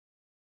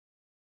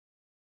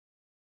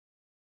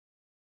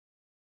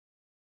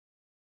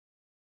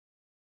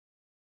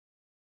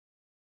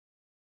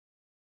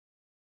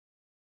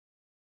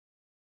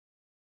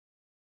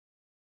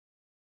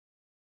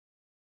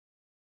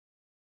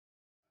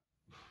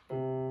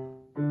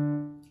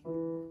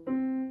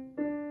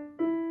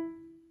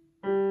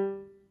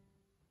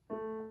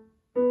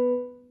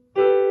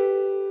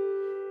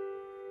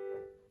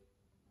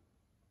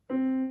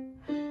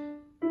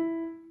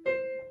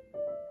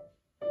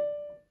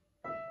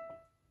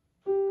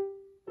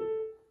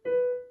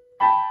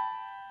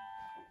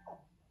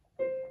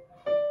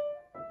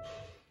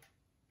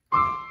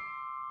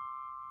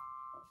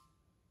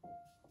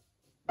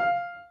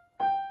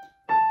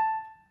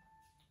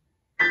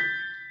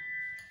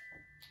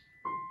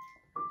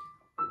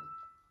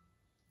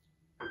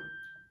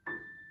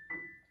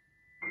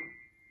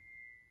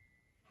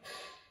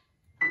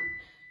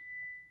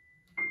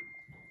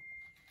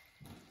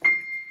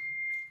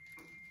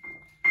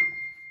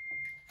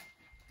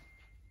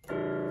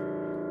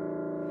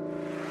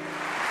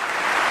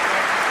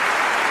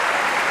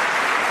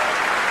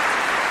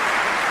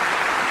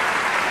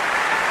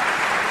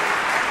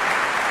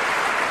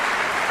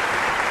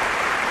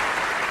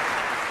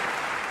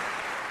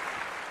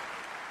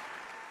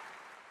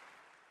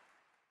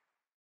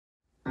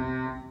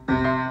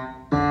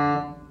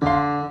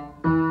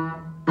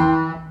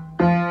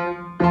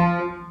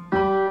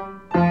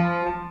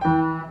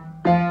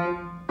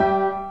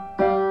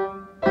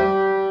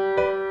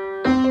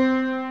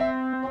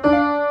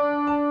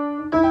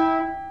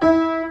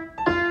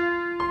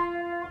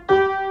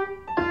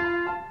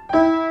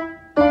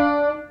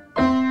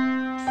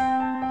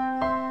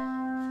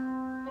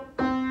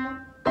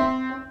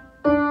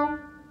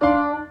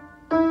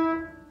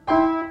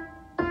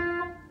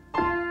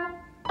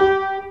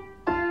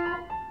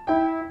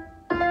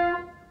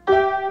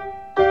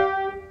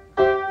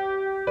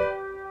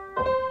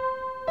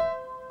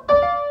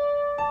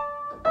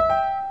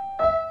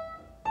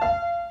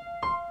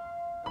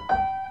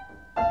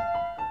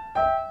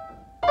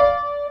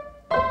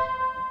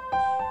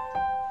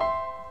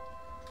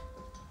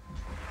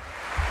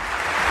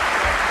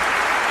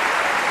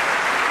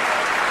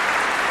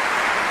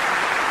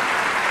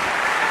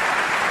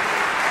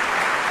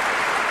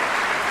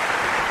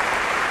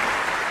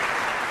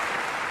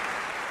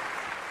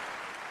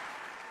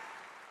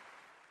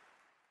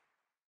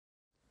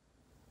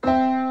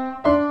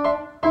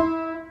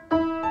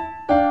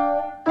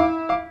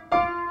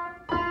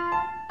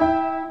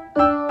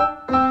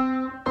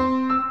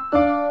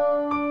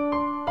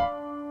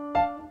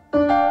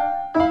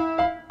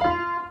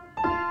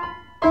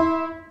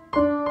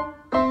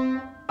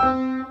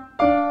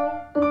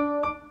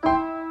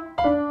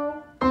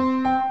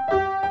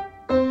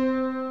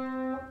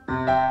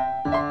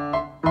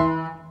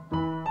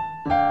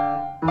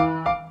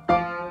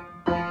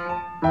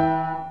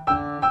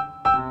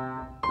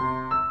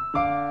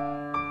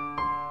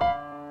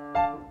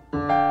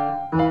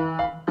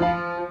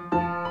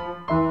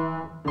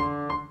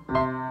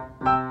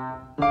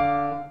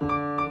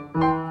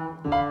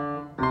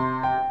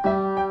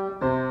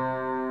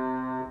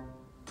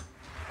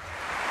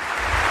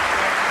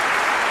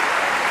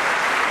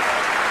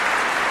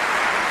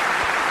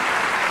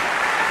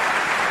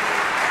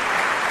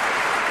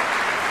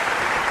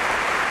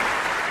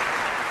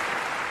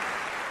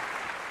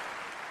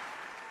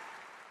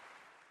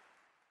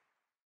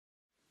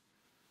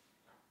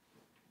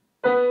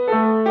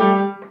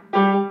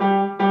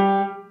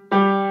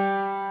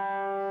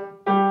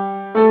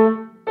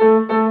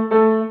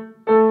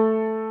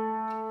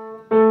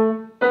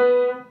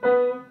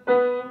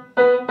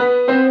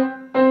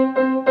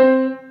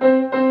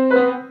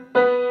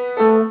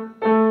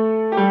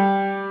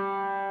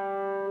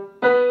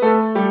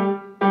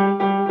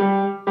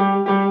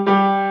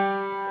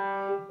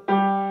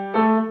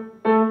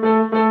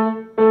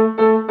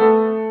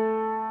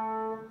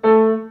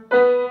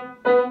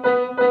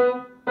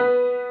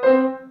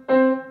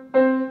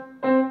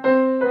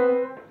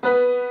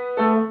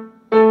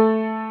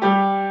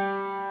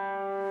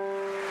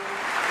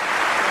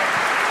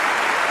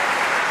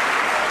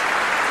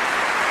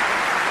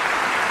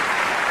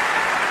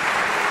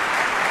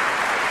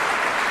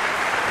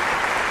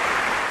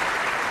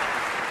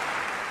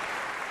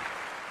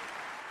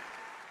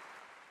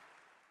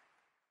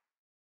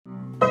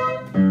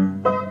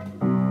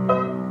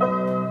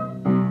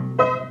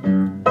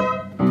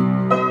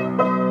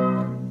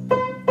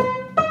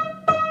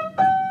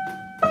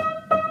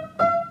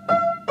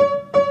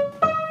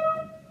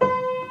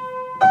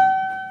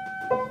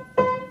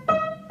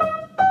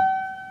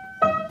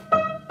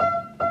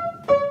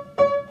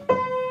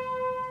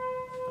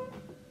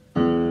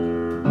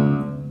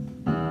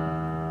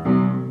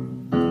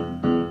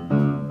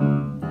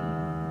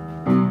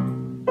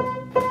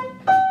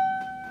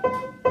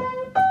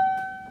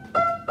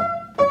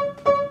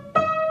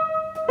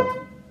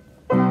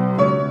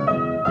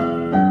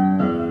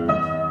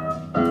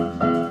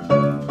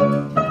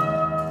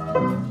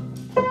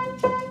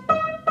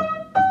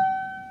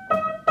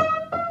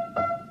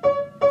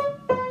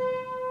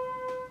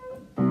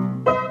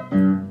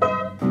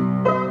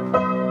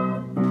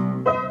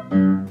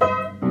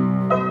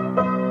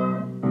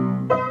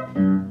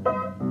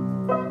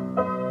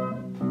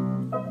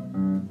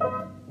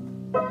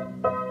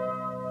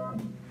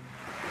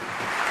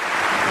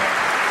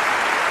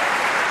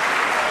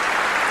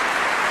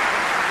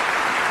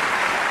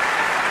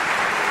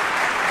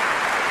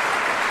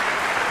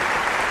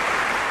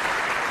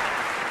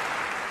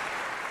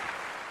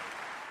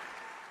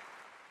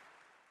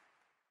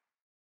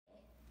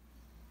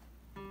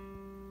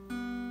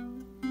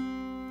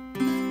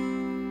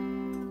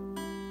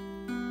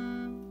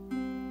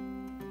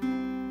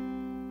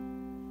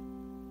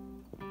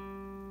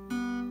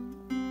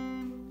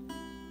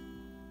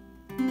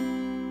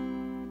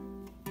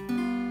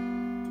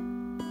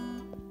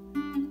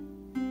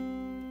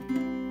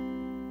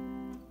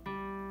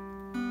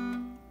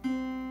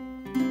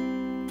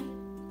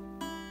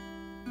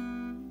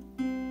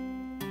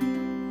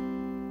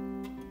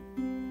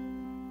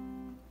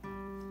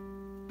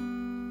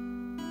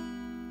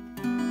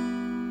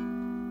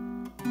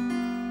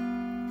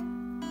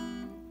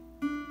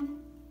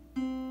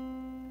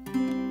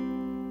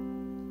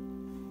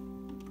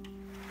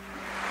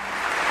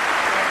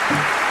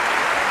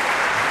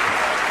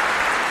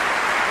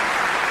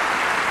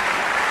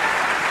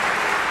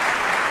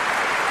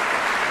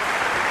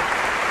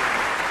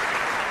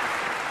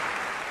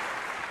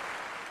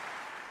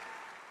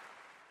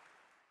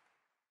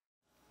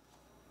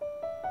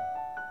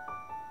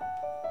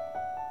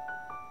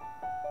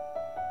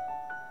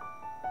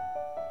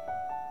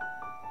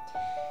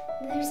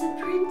There's a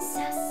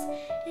princess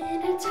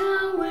in a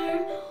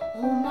tower.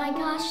 Oh my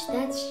gosh,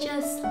 that's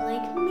just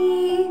like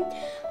me.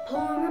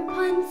 Poor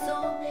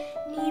Rapunzel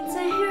needs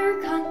a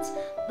haircut,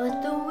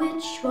 but the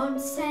witch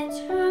won't set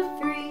her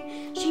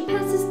free. She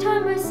passes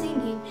time by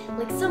singing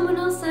like someone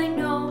else I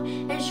know.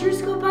 As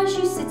years go by,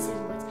 she sits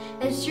in woods.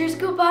 As years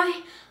go by,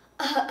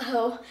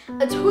 uh-oh,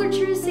 a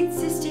torturous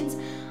existence.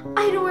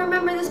 I don't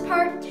remember this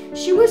part.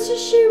 She wishes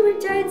she were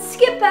dead.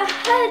 Skip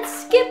ahead,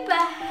 skip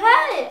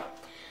ahead.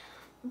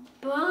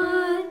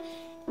 But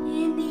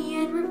in the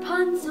end,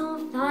 Rapunzel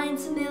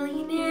finds a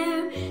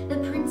millionaire. The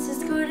prince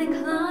is good at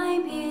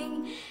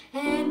climbing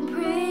and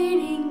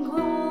braiding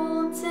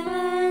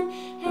golden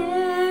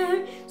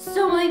hair.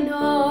 So I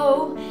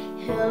know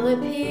he'll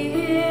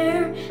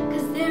appear,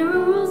 'cause there are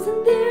rules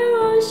and there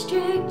are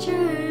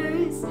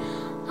strictures.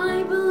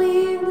 I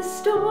believe the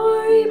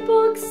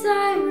storybooks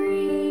I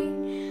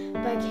read.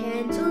 By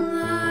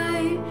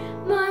candlelight,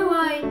 my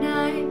white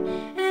knight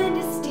and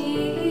his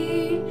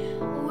steed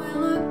will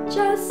look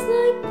just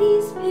like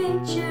these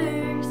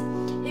pictures.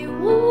 It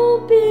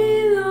won't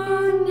be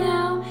long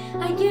now,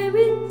 I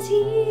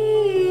guarantee.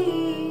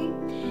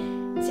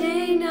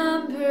 Day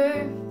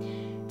number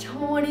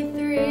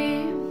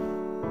 23.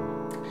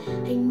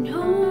 I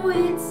know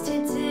it's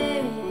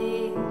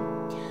today.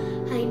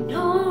 I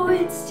know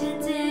it's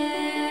today.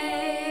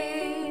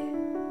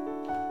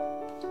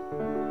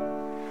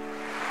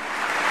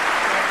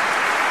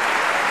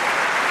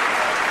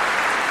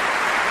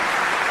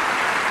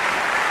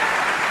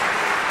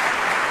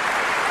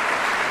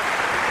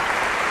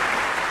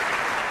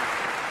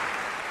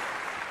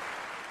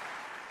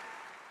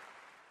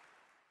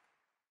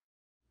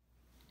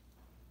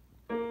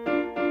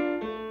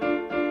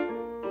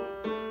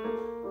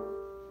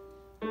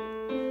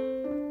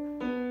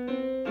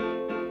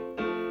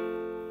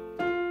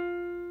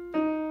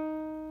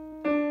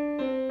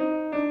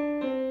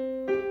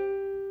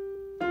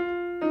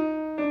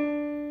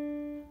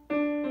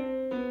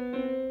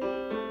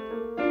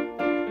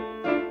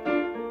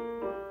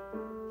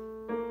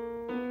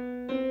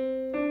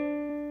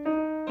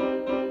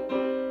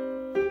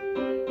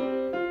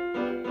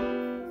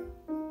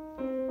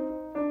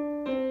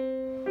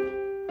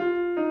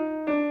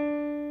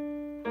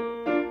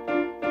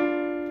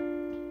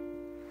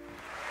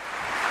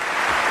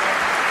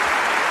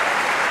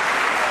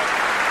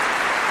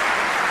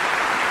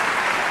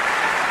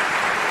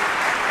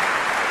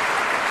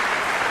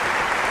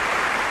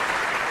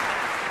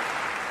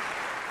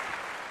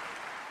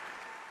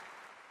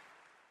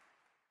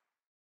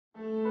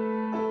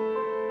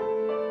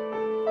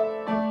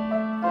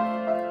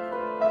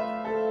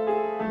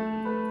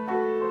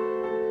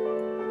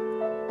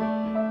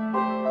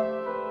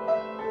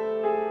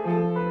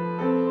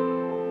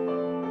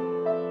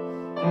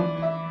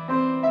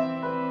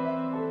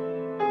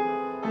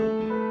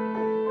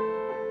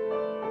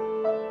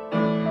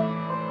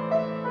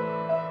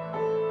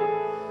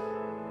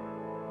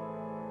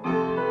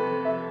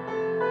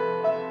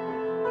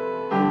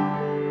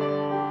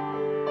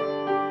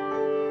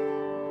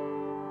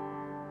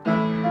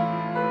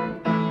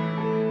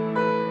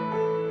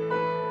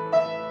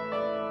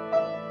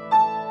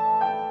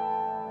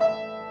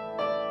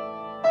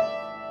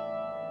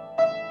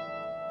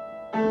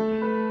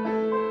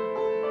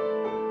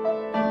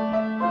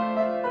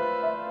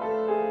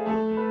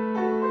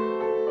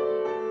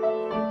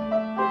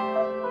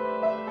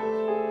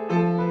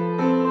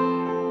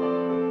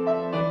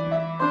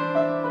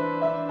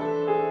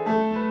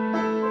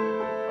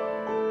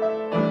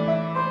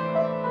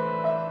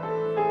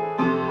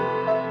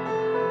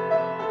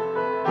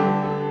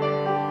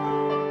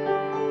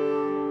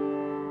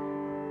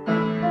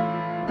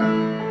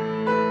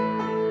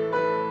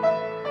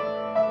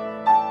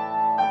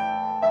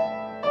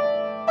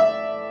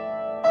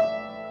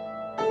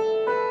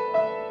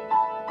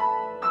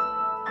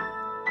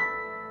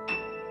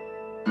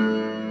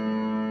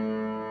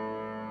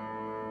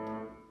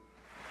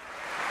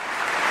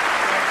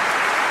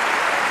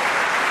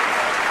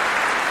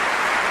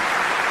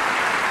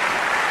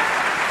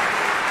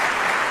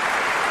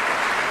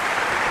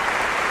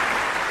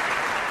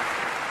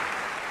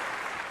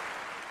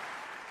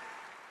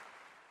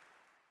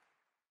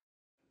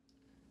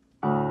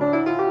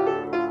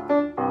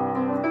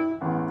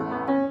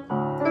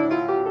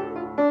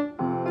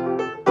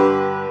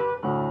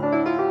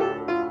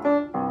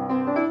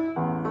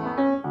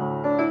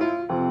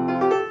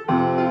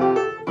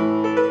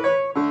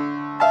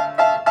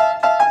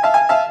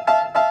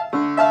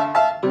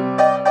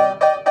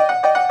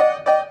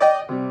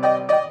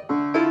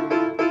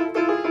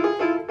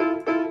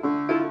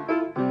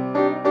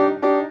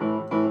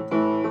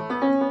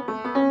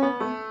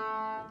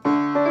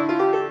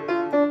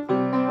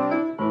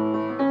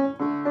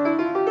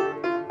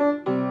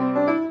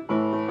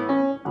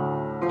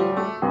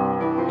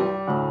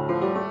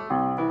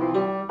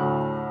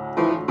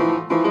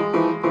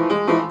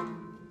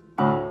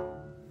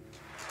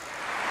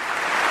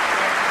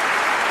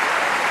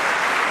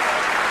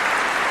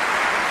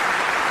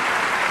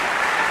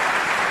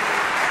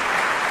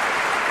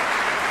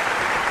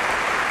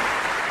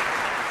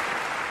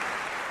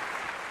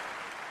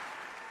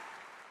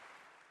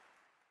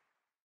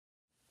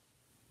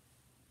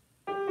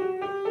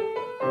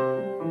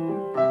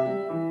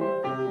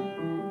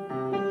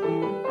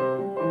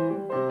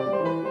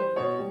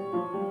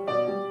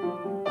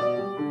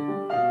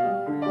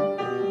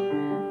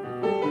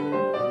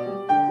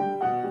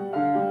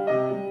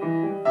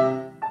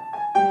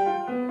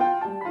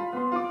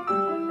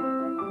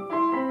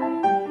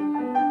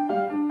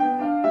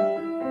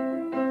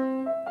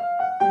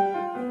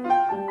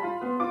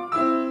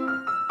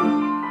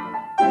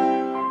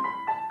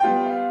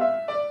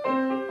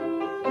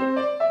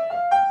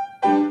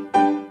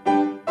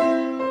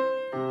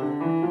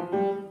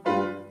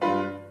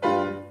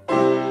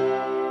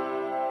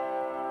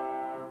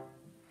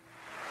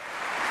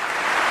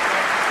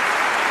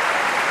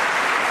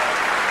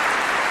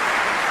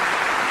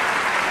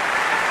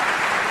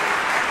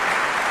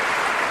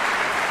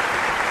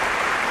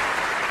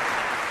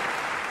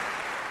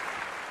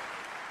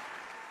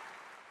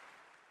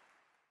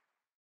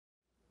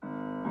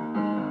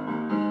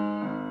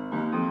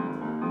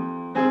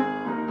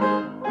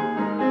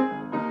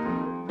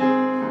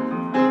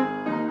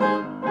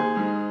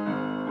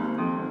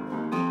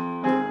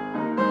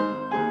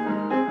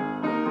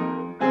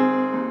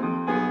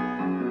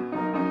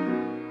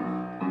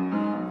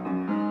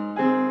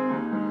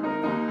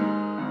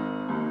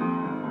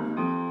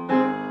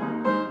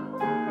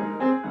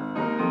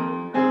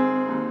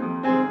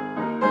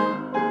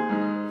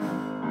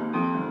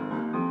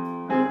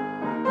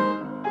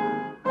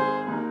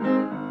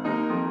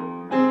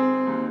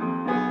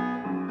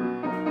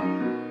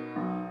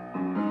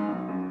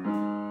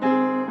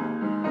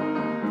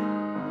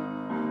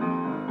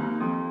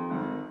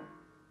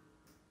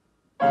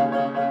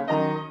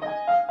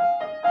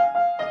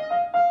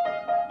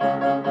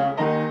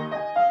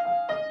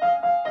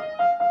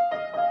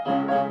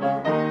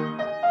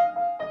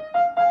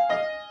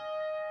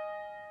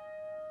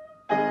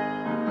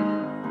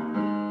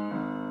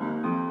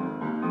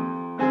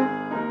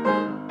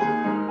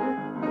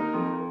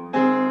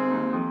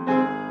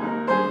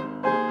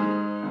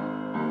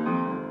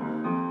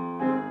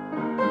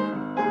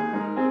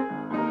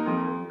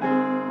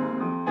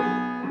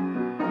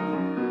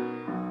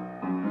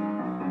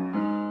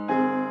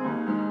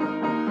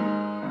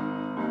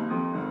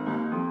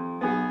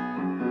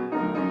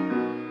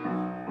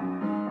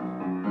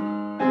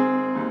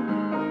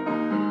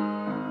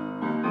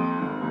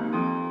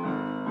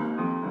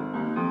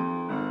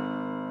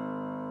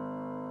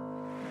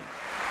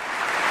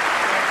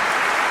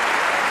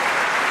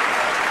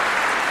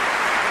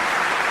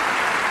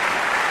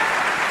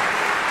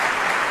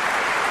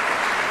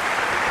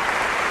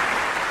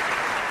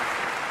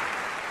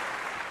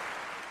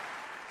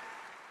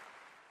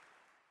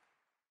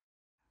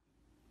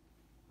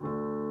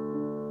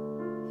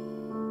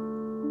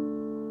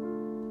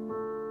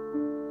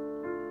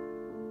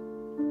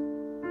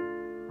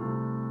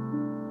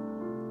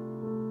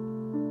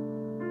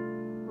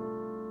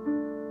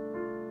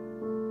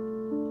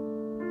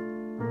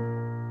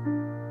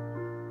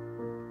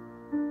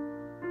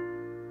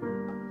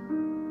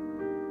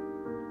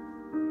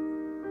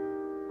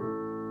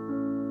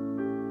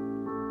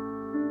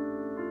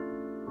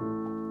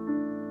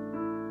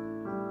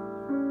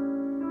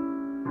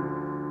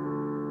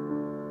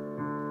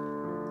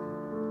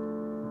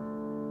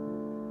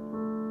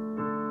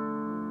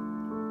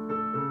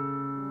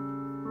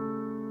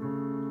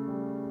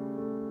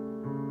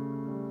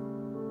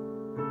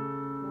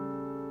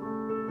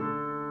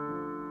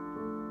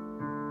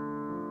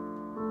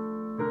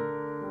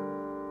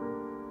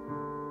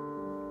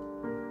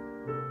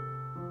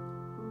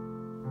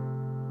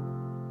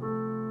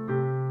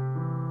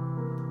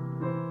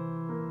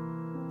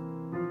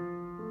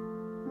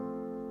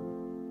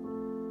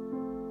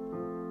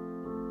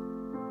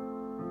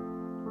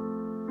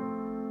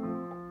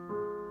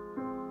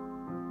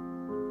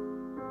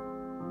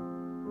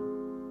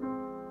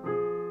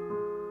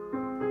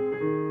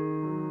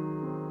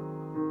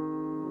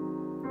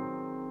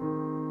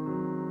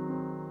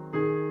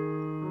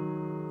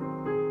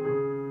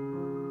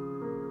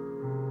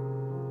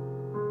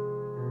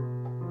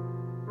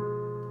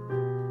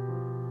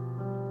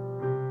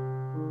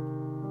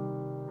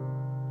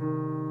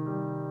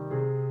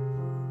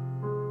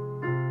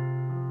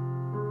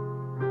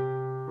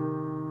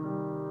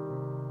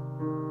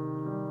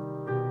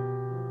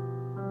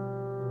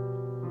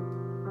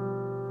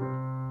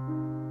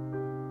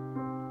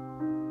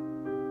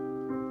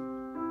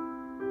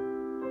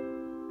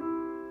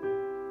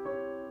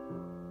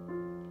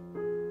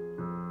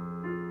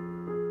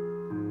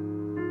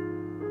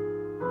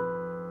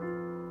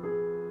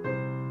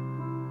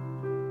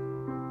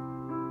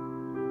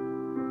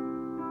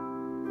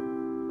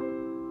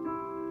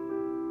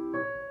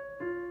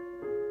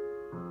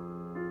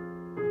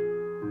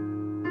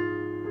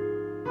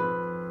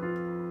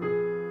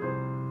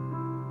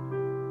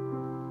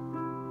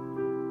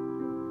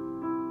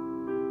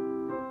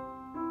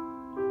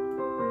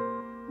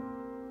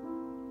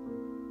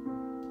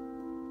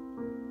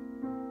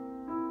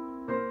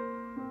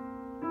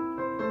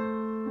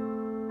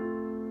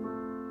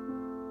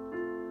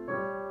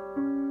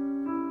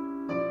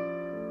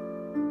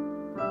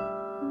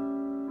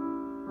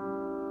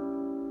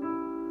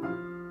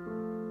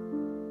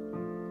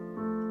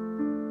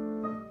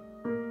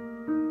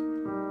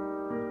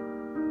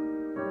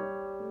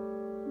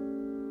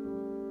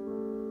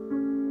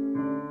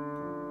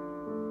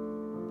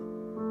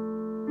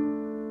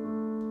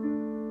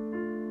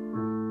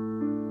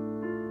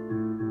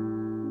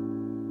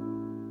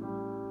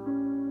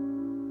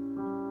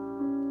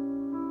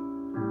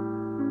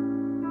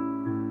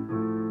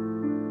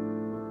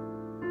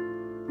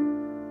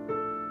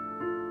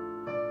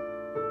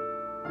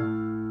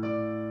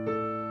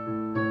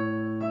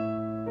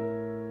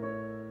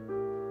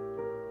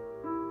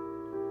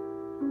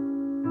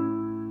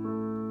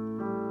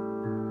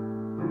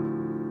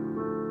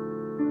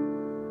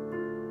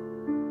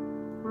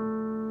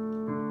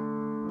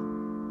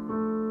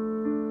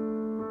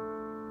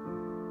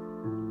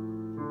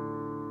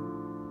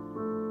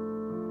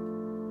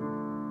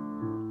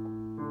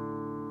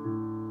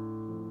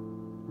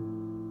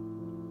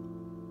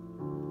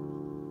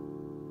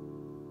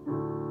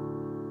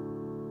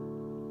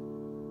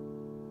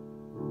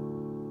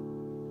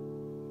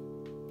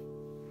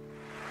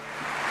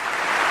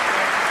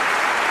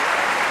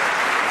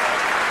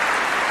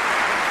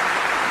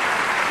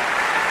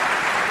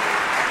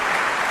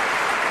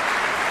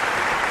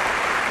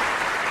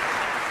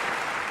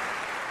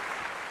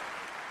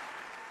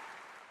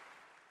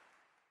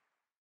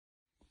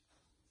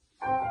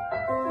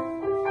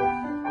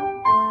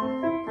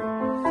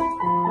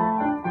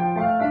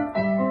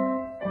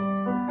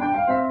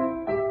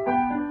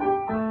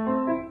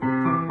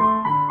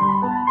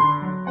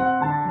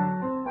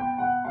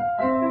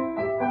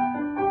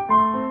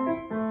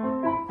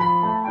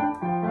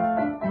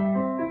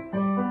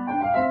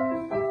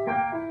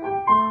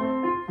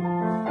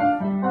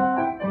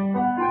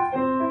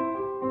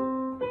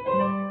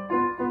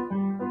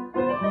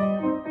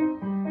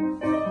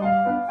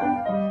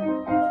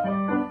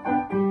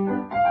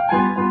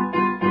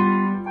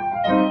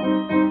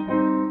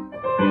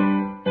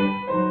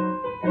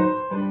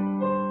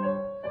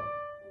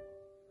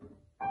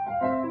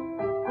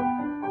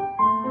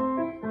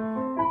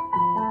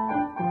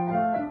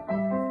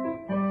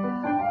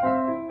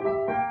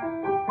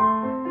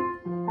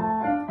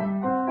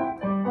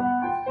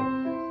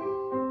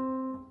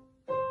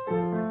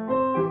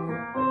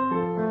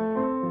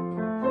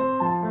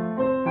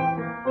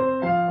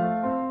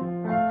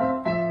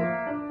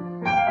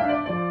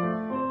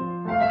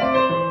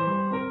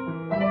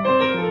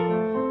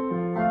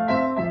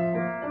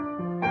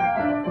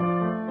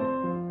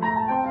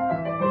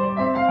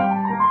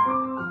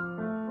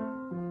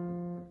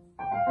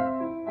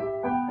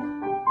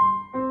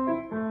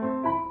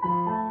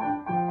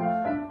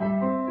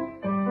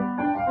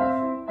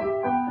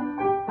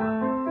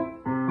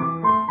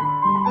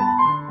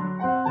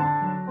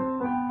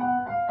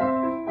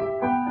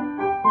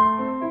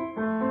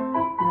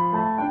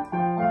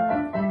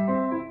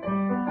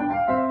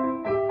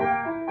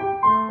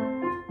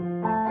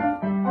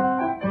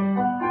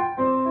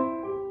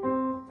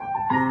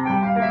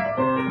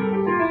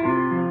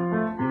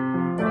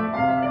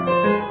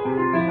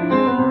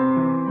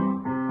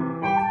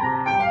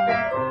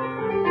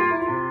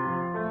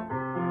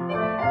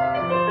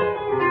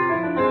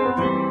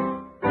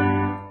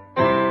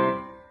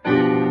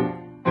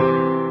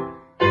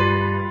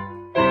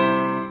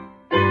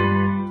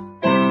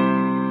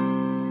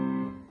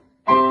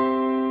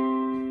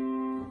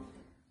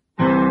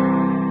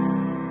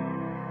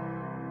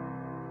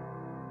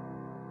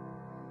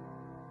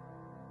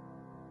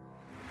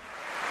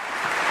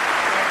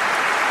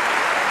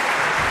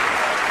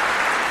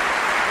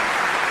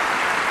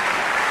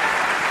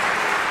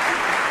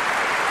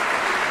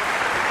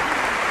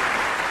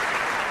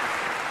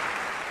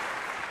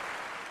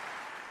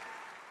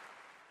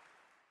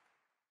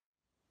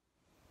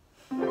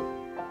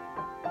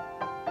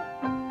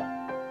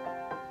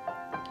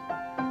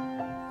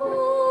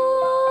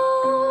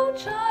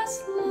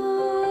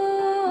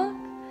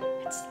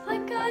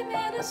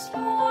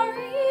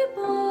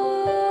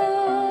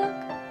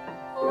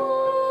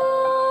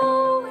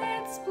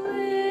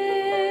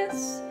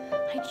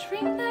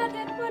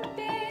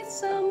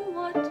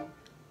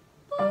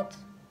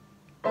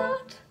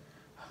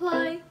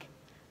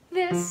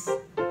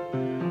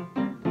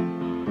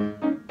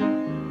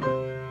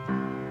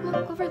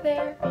 over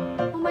there.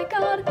 Oh my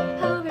God,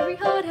 how very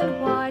odd,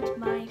 and what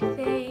might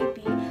they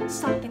be?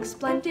 Something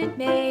splendid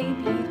maybe.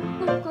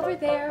 Look over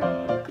there,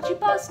 could you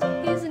bust?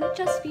 Isn't it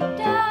just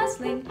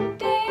bedazzling,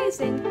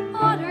 dazing,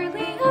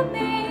 utterly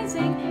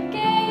amazing?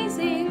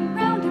 Gazing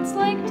round, it's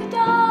like to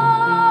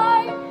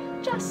die.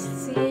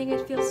 Just seeing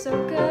it feels so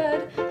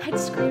good, I'd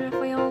scream if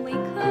I only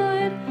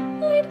could.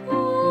 I'd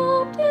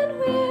hoped and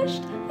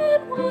wished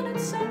and wanted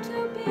so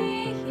to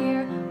be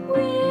here,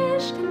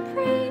 wished and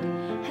prayed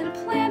and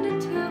planned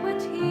it to a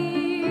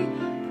T.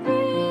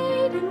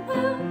 Prayed and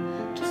well,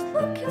 just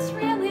look, it's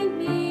really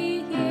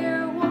me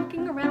here,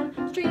 walking around,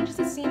 strange as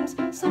it seems,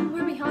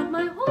 somewhere beyond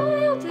my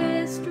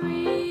wildest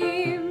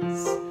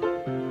dreams.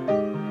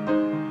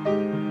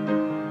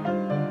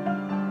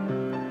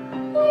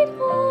 I'd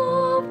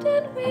hoped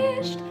and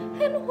wished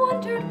and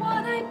wondered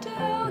what I'd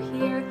do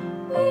here,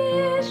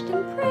 wished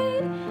and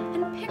prayed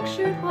and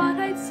pictured what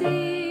I'd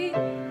see.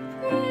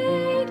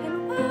 Prayed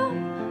and well,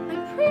 my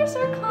prayers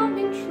are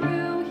coming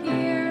true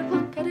here.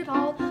 Look at it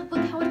all,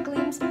 look how it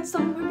gleams,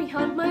 somewhere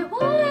beyond my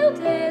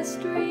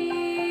wildest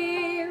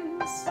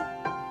dreams.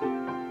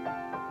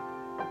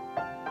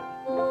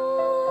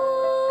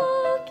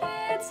 Look,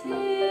 it's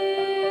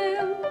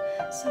him,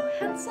 so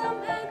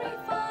handsome and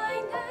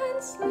refined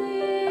and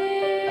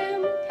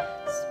slim,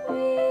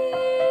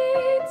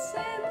 sweet,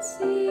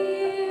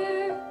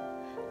 sincere,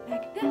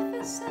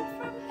 magnificent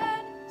from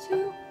head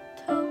to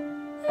toe,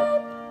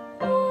 and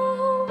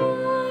oh,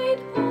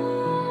 I'd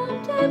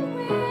hoped and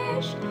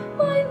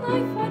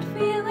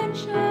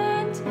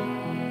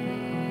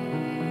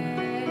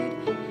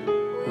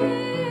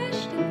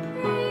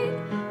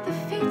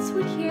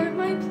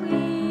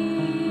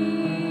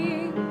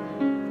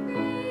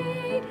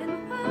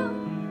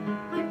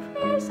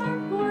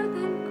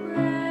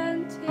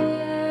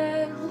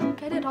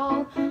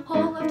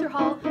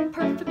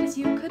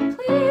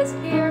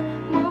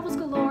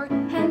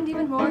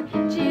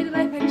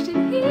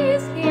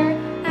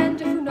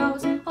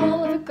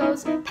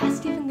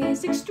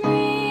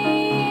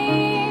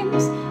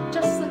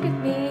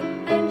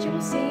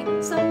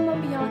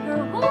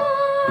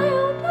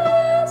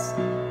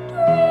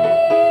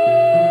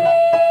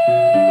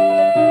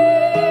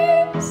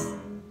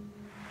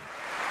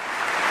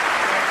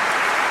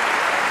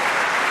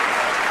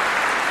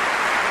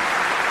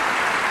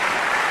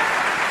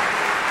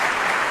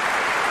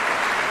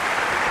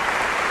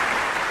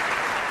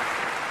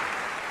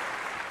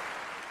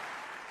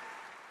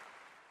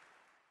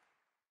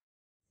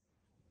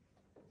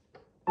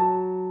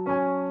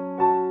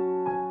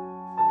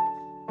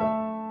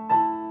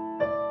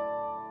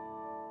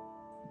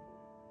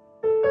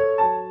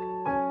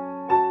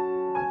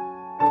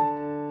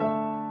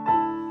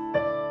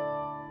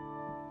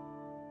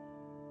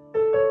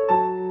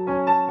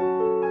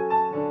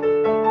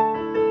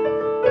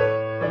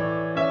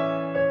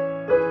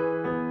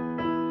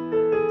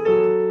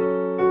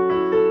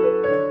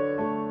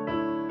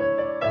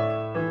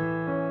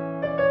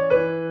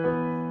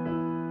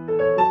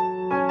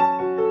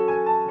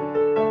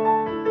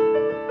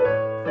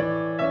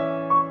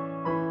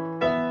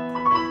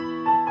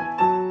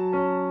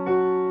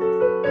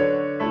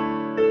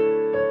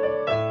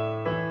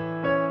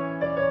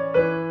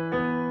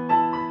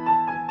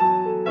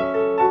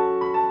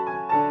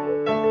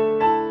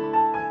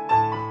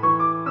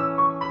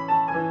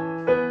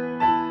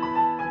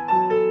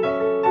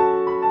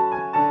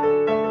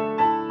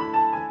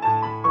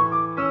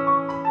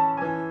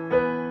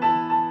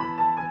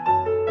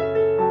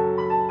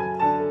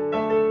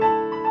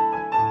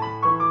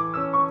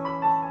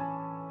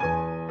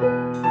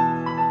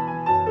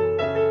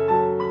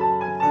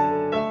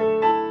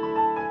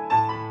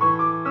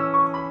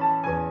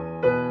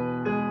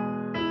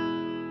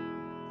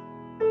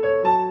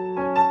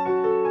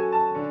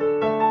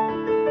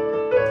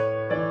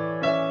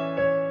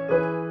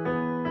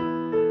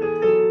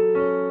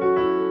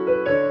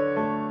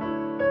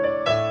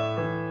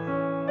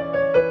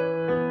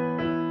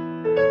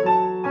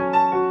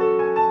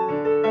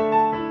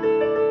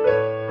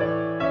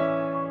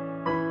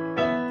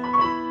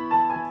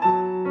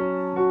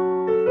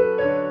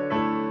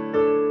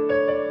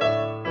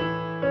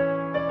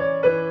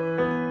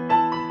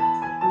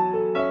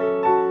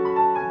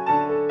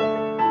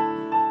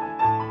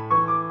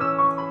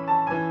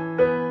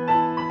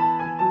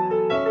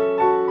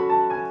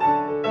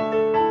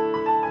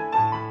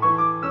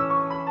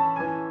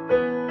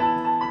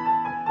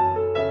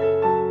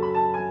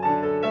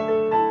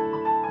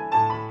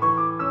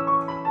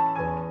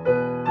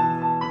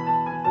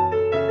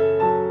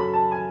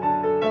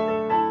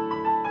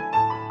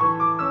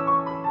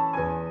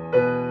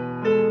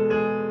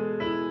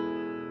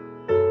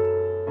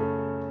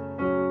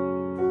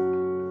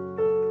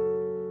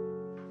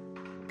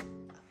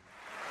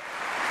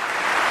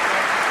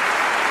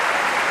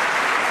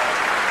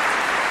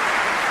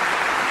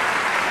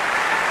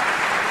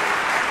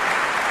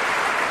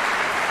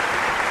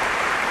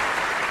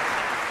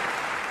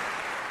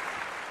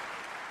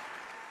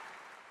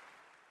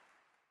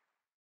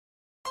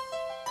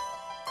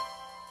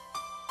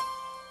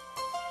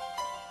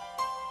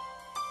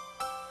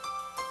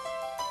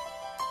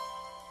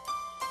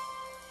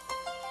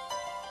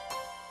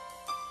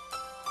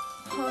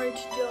Heart,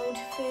 don't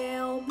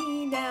fail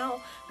me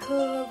now.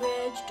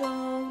 Courage,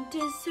 don't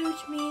desert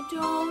me.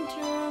 Don't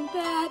turn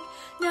back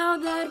now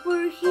that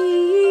we're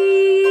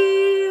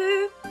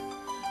here.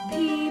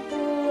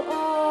 People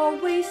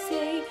always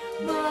say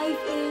life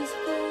is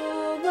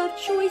full of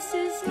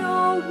choices.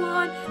 No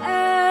one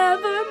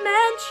ever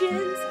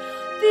mentions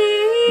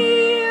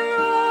fear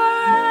or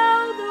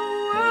how the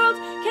world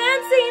can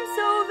seem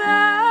so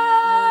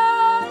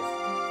vast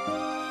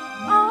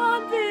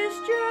on this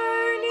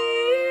journey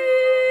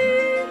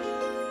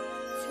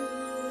to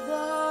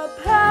the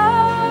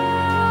past.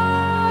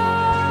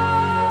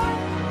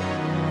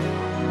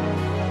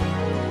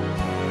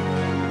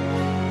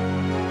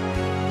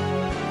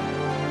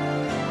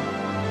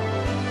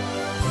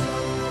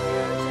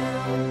 Somewhere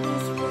down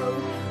this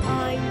road,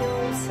 I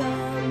know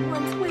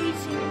someone's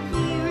waiting.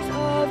 Years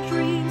of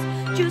dreams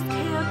just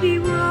can't be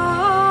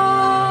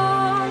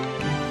wrong.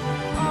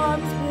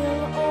 Arms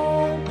will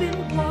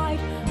open wide.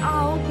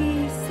 I'll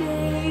be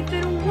safe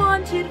and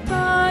wanted.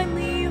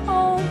 Finally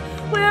home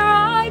where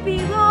I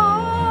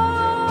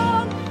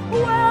belong.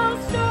 Well,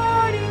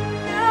 starting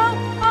now,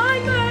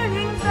 I'm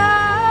burning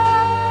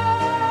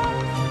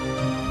fast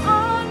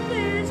on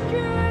this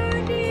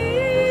journey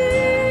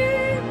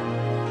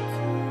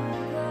to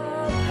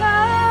the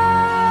past.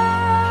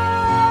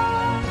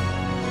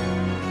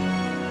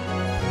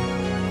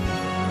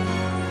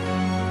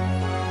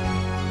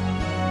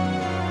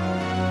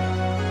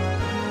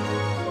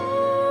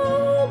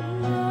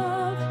 Home,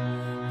 love,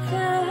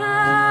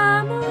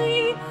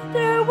 family.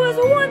 There was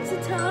once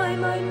a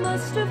time I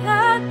must have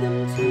had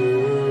them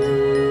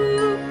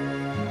too.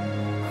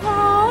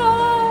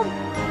 Home,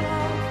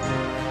 love,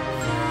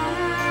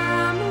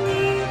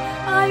 family.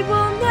 I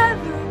will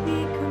never be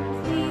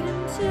complete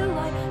until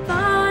I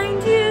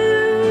find you.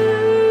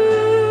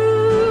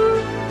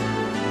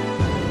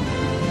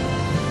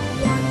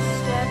 One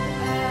step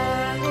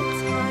at a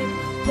time,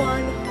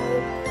 one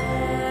hope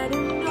then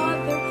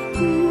another.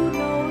 Who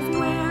knows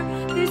where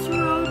this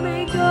road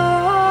may go?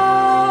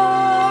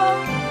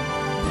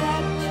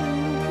 Back to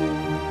who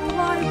I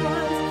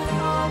was,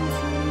 on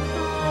to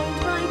find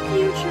my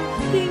future.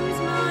 Things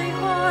my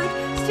heart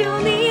still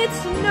needs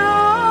to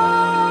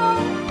know.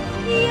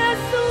 Yes,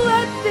 so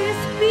let this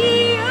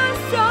be a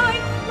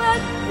sign.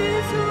 Let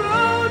this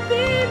road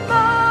be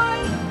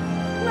mine.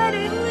 Let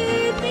it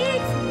lead me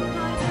to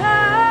my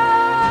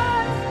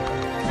past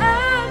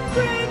and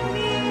bring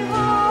me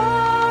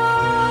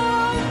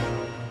home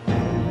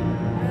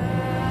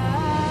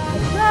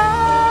at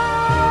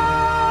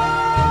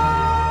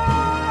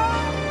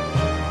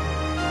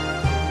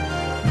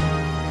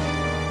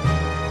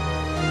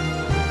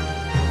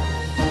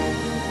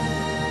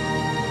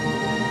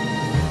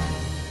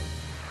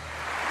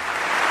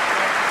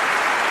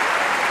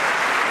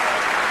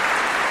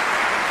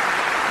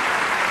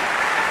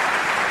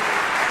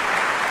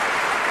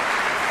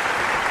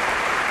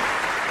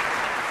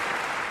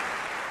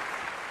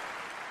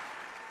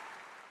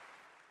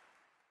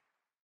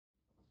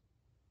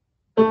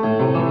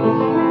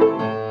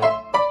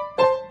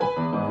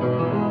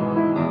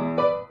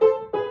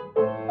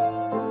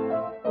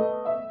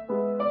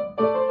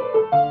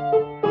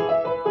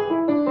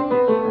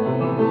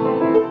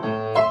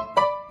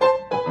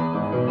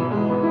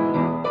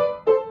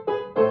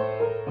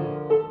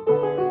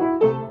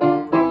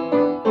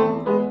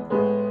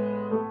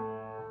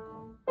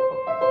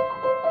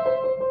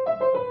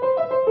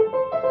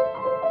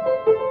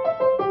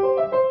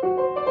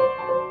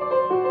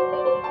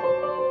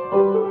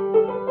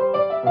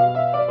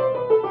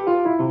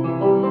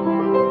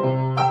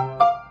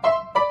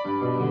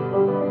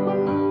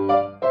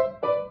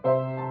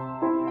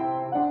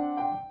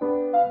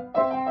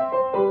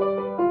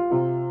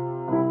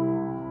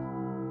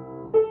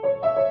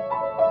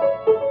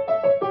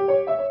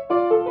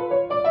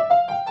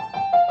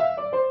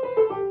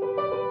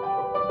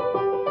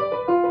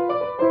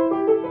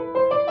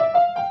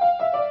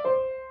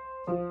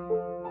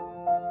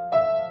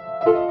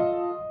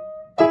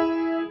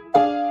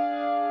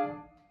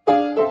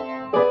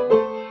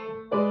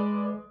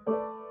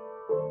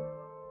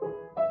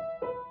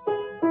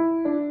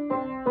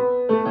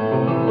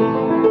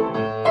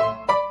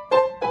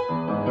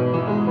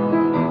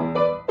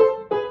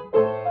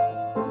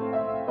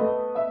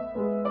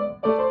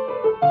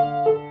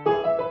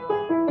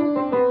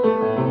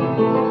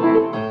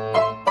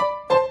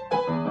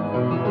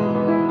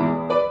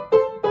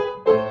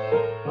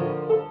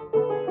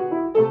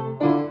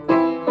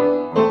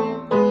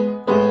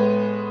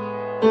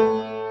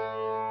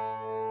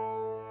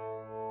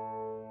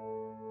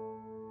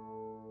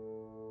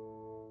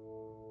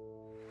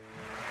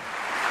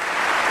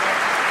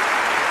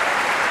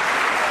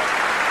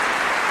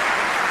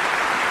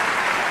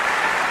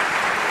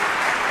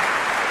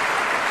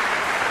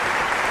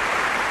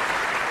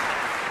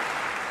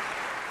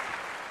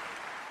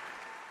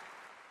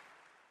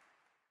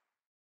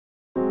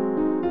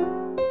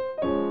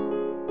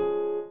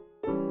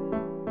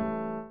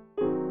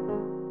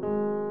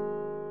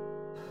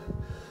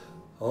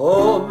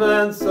Old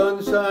man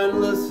sunshine,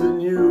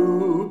 listen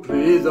you,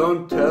 please. Please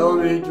don't tell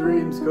me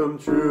dreams come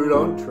true,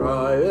 don't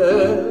try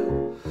it,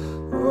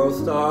 or I'll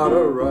start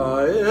a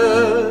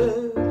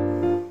riot.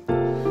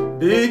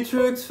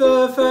 Beatrix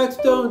Fairfax,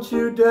 don't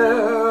you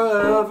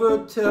dare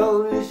ever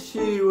tell me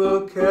she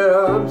will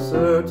care. I'm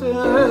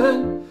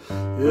certain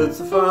it's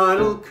the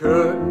final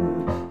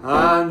curtain.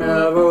 I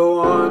never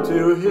want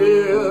to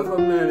hear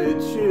from any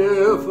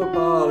cheerful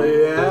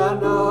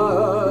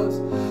Pollyannas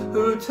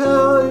who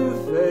tell you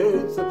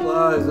fate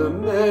supplies are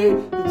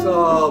made. It's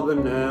all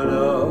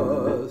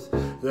bananas.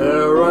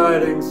 They're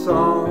writing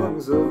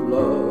songs of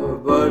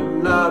love, but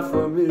not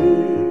for me.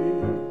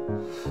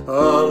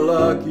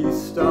 Lucky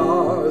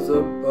stars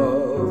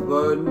above,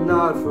 but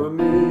not for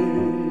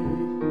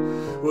me.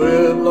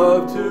 With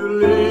love to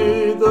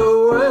lead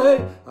the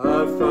way,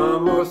 I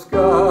found more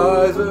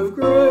skies of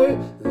gray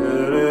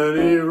than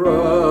any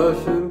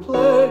Russian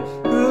play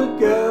could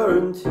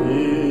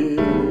guarantee.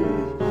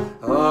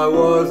 I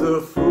was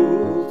a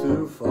fool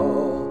to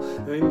fall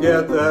and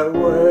get that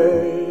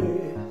way.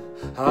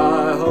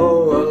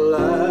 Hi-ho,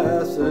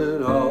 alas,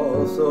 and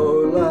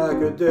also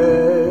like a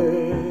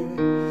day.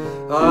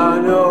 I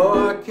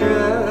know I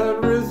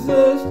can't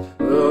resist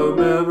the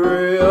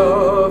memory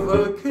of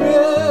her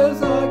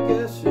kiss. I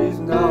guess she's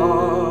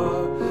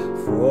not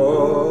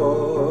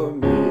for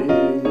me.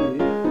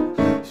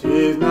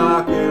 She's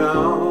knocking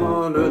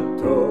on the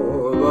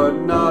door, but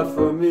not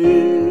for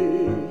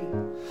me.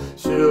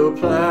 She'll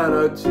plan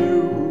a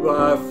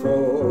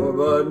 2x4,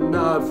 but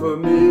not for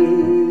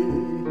me.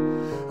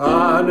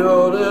 I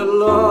know that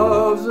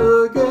love's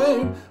a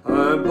game.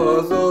 I'm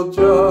puzzled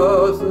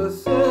just the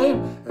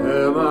same.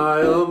 Am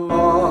I a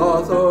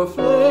moth or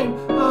flame?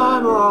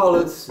 I'm all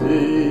at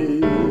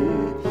sea.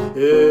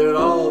 It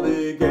all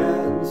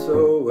began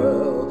so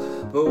well,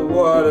 but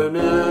what an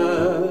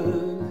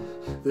end.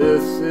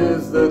 This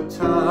is the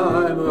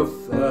time a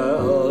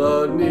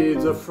fella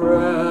needs a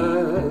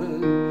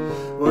friend.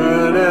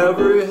 When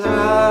every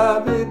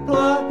happy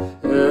plot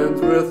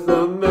ends with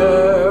the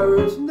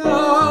marriage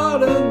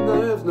knot, and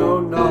there's no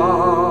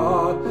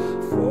knot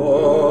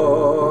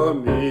for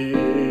me.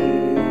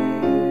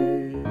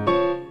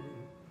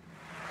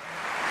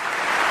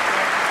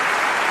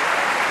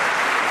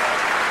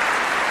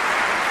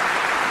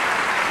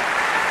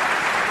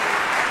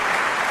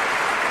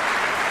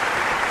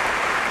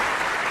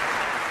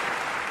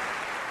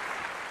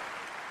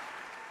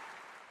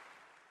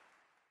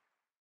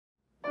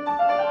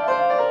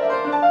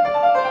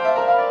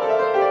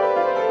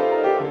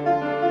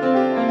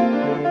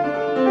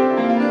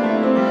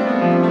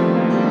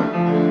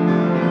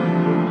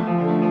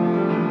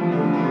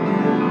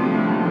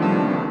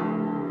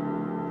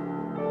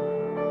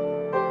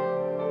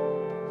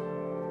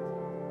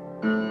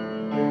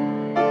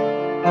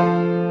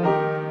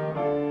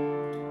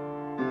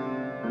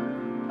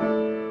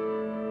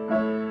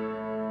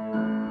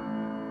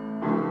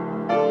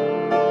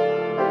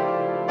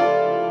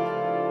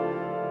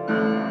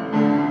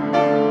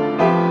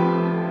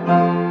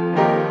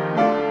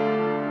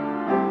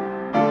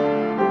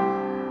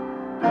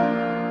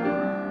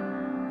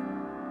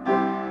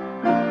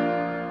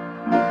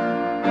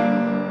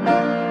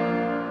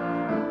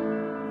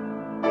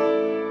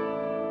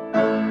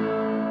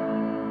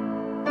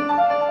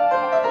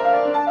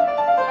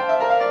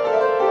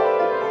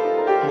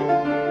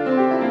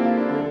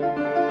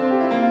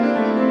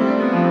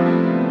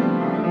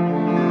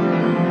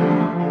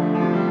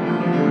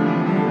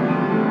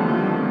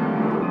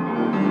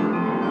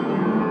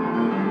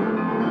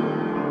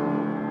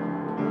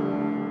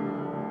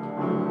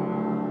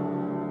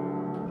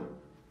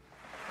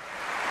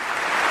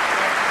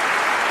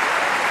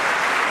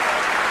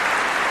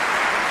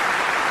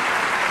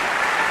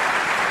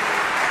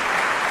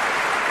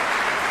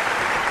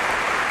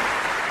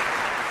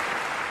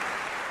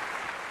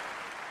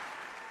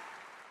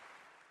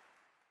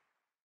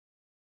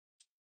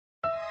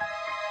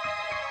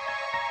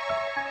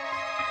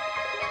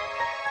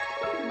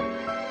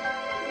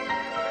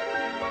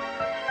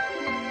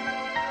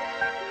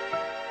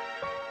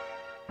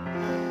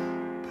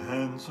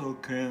 Penso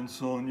che in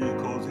sogni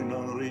così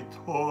non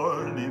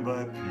ritorni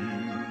mai più.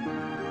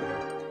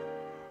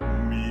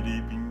 Mi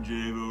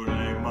dipingevo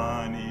le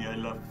mani e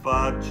la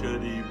faccia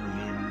di blu.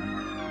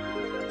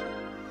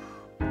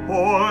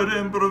 Poi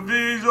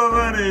d'improvviso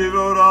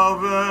venivo dal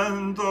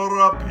vento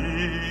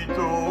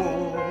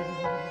rapito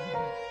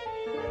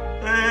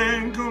e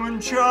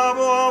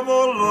incominciavo a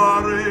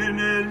volare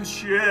nel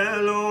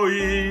cielo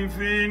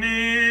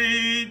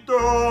infinito.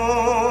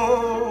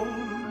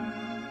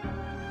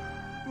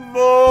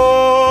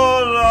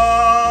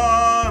 Volare,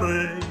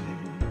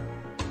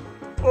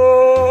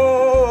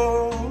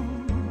 oh,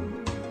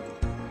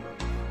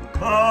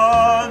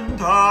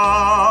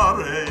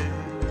 cantare,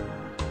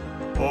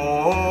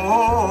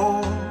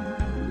 oh,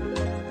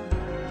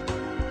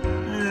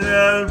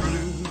 nel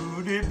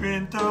blu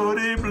dipinto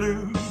di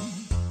blu,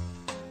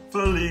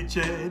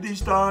 felice di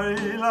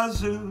stare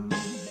lassù.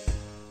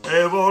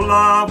 E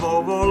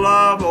volavo,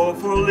 volavo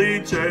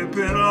felice,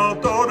 più in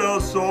alto del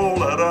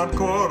sole ed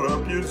ancora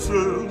più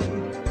su.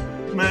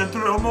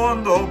 mentre il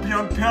mondo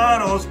pian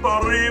piano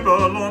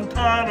spariva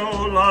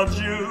lontano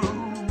laggiù.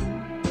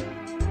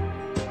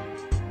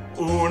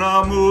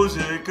 Una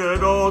musica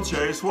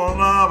dolce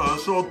suonava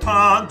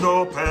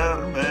soltanto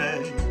per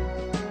me.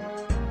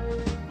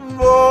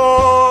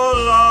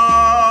 Volare,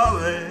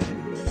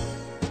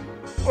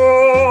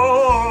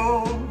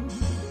 oh,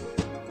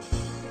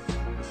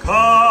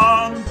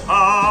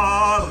 cantare,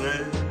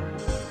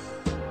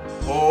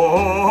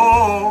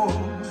 oh,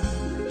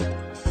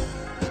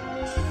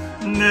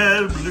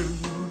 nel blu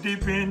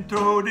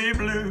dipinto di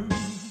blu,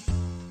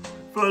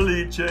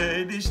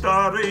 felice di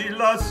stare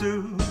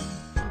lassù.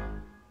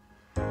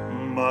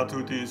 Ma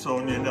tutti i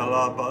sogni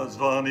nell'alba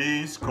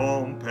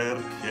svaniscono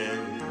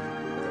perché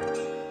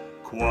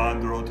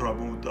quando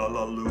tramuta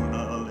la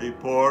luna li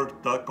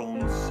porta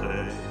con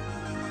sé.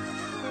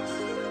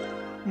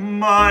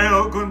 Ma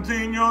io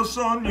continuo a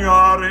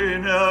sognare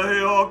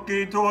negli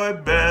occhi tuoi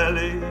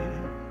belli,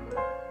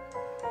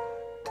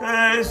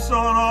 che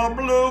sono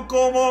blu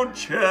come un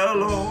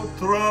cielo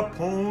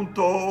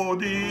trapunto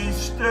di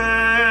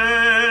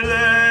stelle.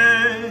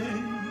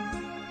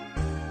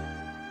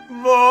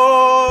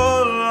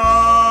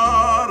 Volare,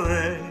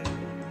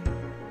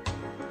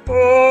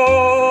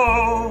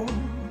 oh,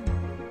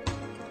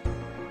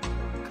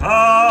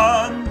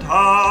 cantare,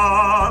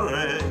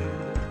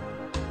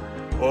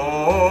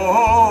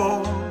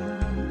 oh,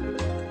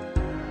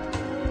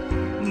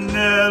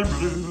 nel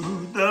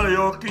blu degli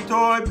occhi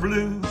tuoi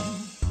blu,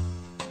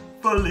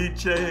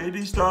 felice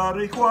di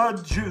stare qua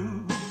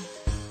giù.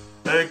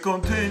 E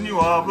continuo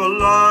a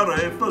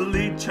volare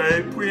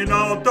felice qui in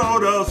alto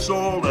del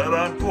sole ed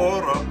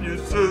ancora più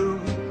su,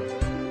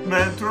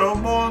 mentre il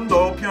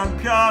mondo pian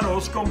piano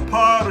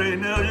scompare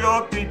negli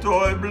occhi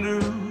tuoi blu.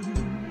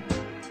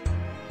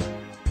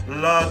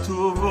 La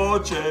tua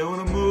voce è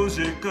una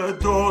musica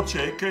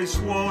dolce che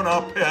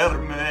suona per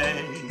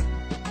me.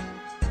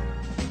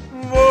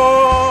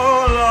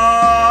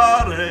 Volare,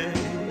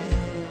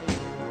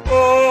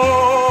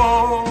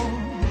 oh,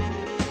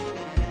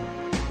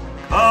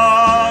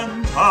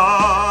 cantare,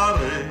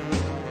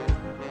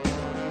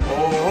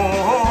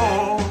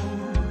 oh,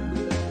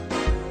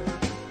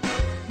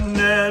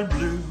 nel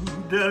blu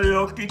degli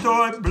occhi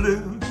tuoi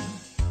blu,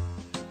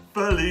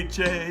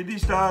 felice di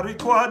stare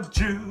qua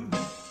giù.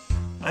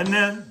 E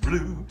nel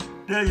blu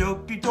degli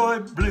occhi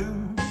tuoi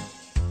blu,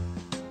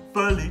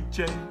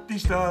 felice di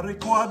stare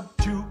qua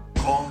giù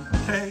con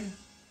te.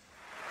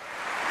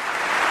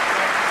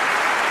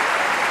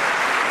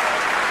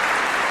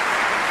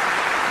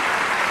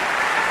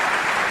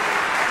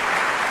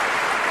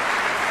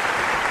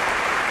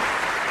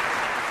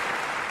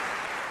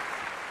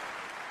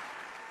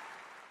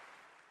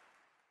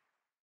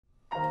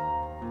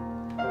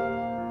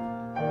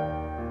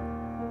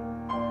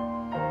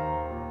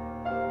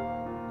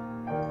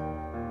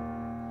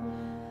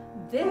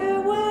 There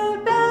were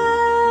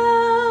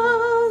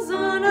bells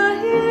on a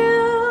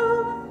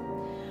hill,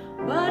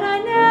 but I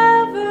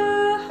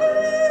never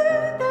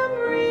heard them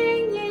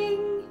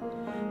ringing.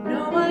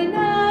 No, I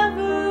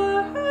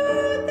never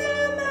heard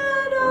them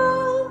at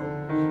all,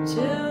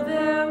 till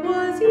there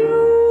was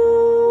you.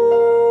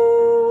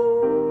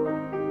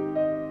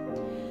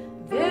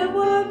 There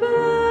were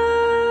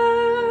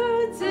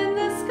birds in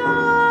the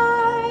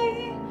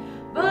sky,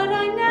 but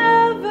I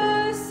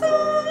never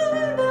saw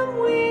them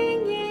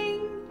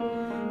winging.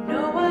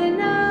 No, I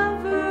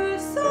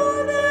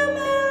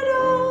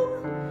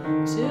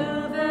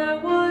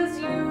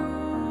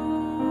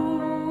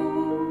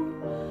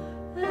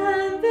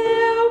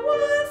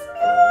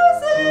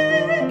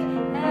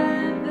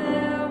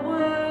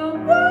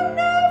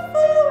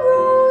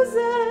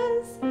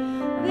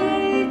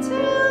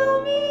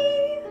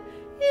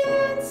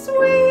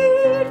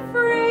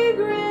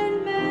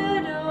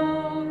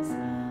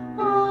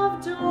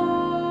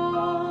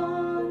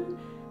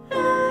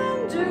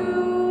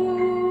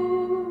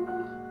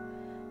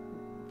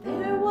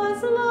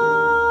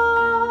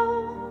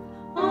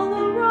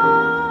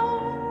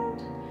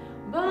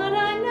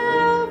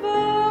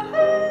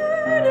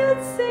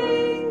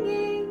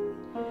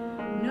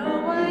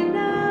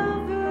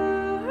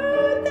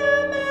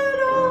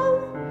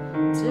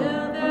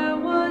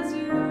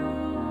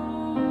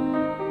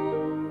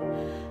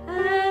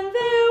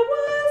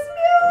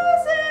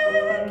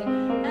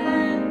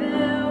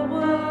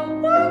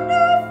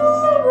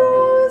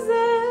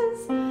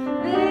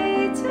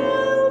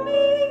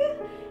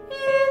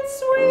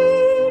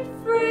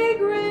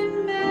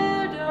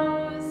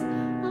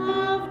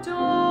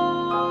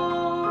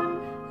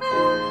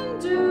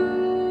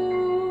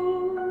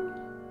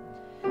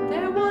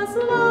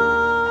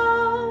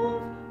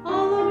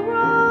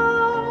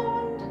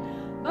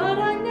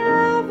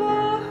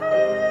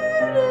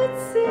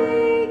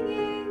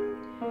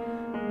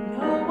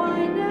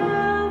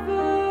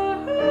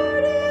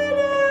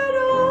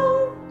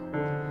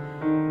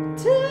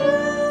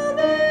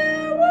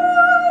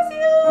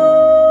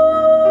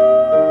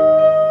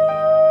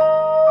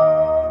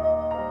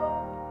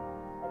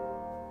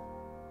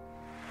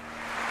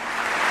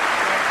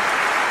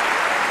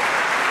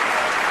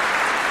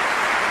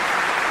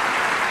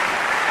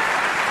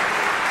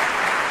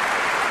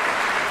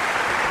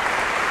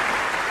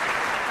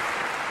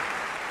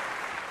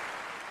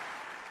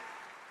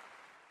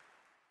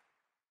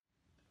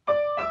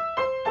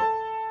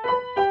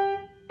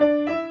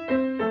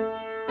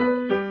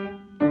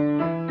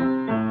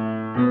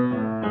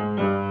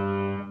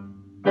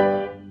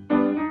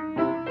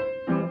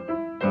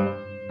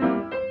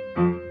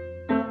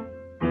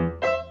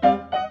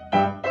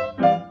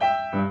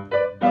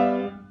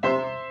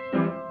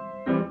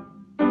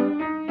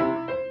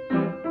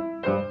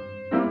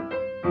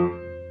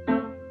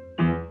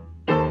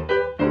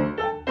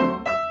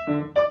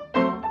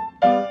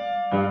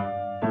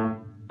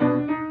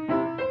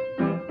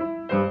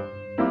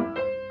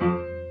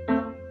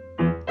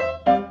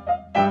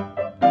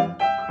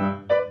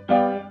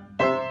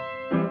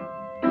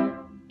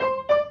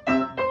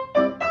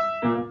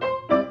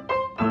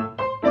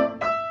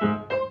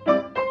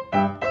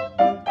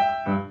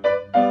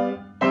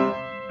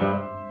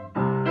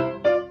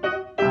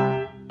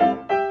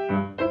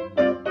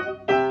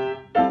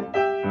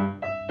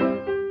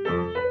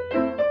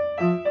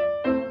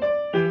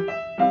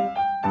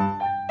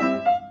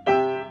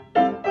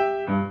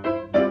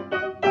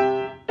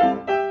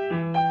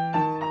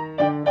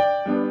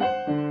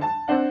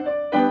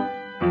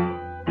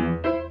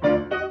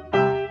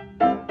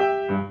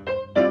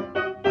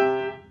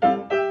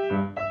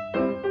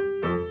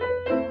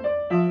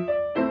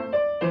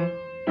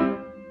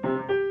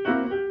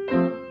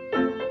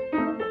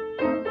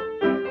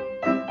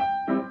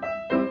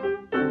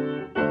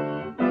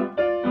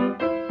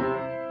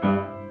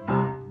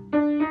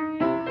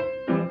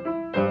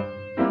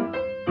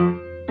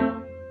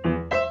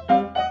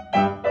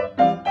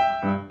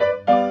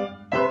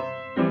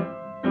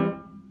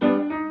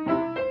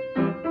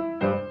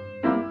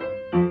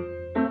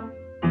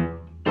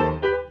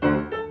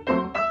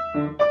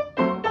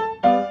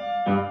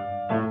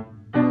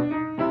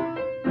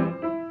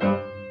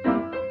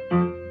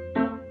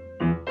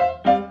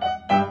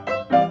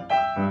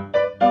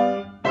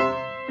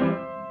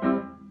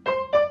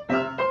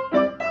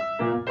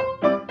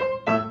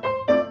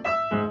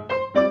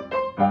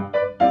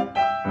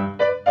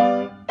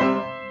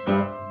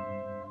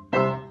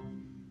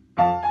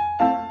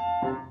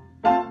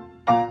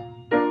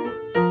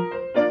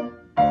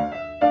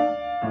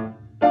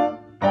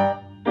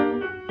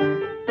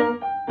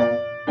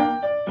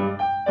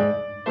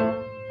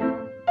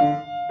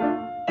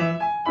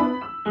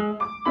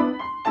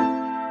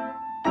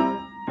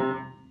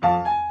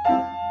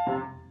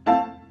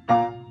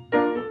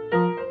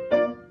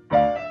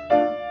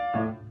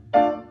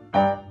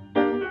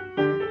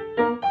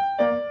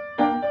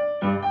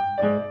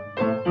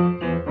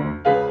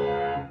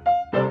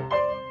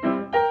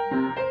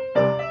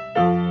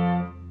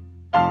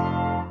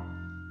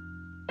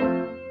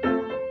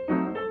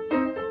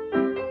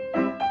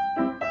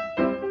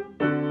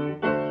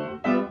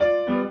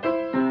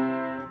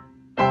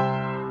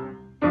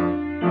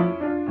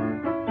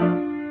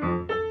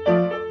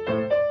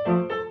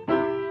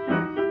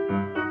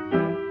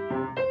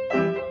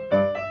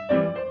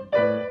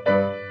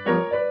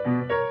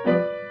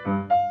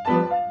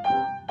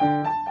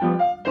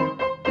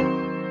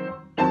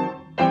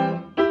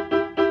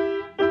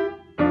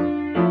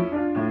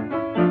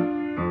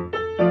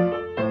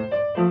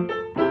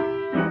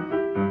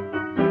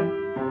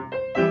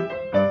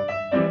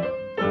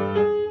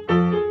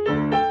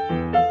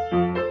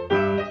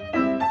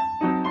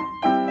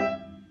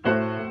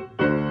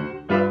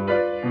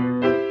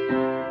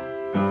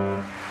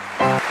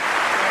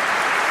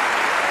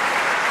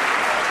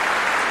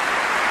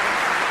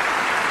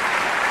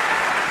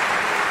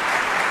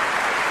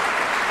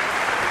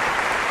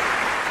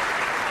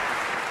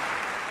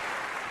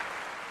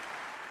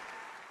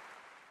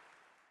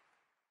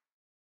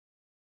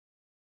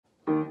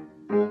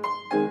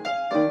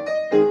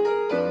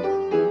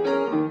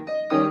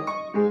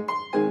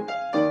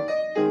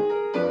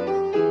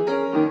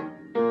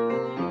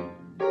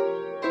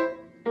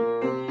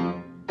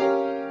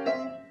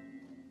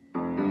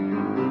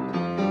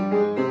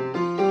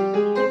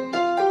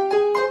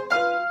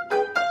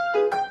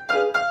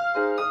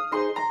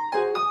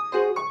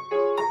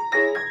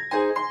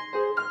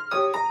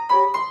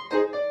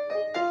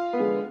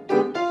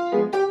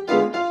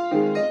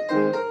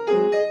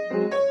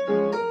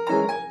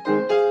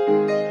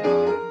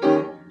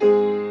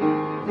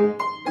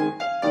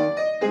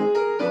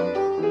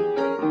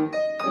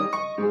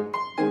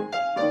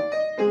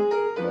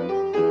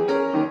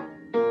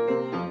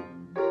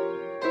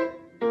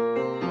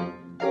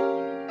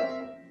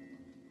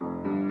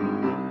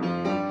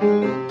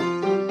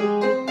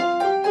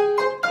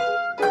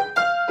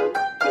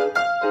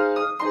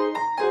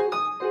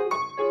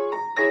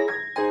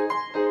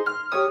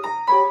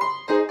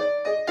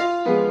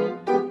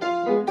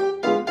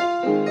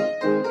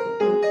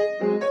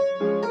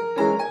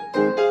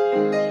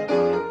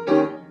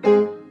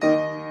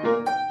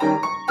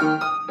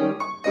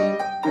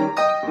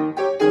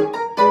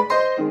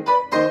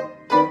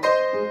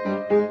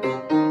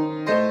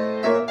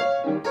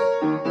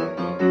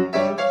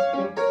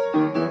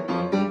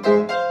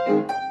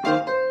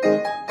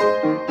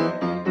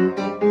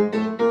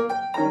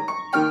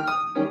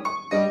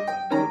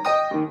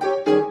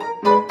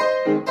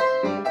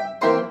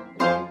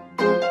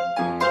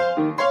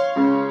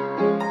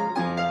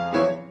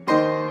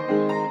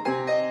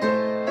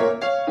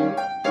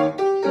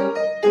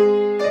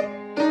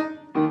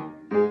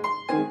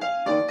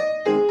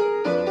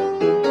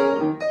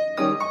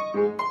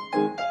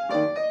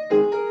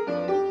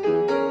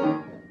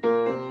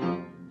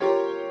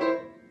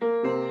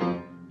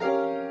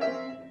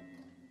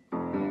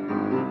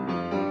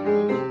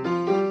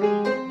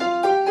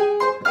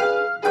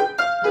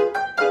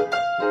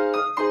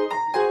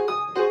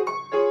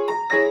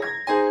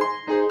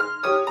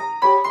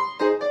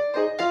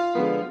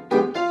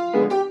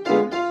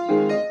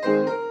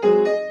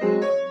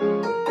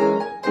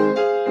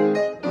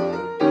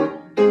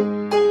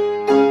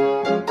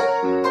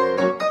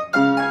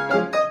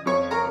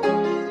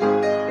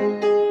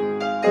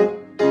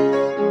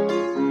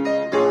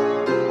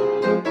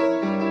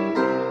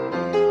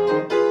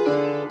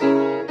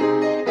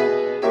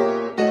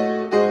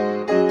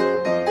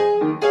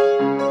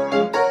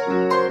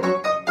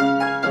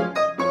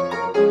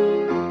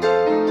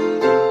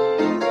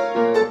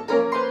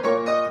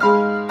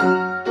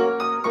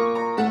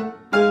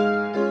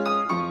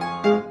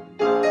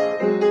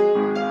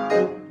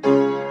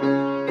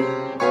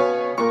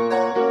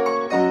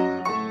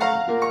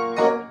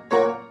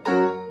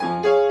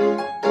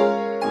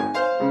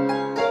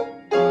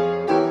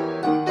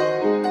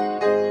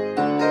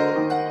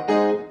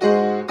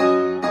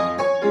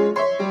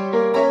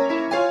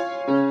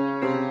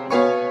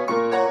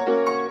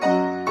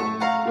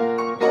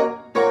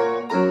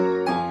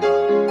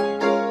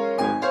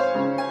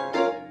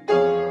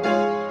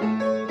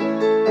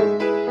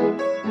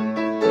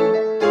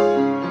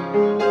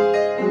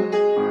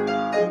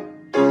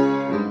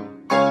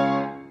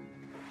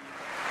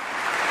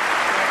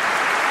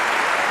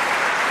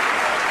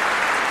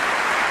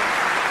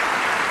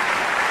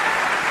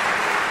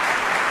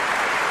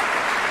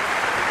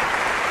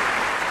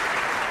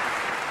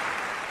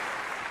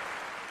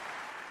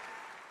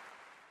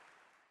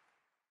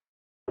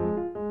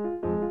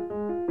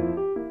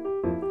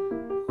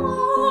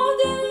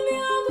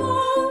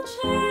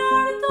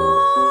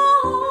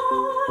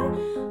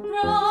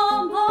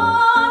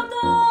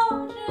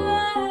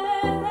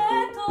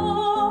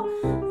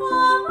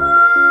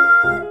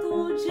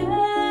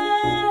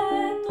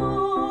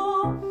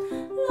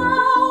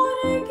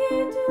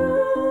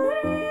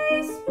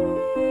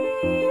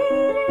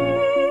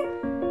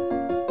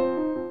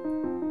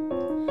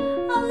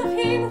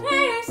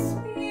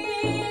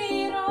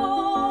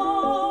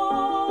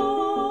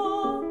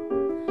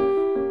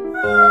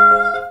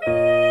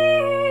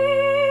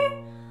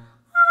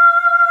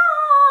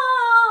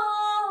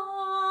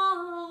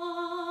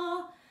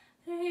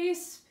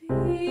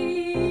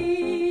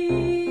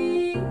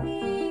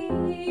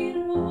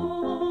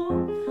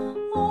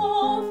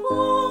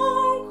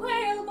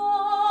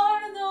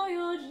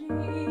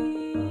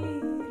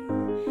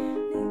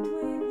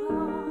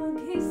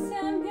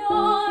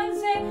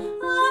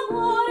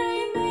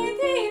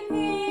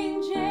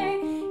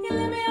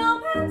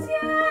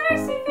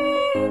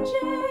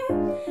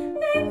Spero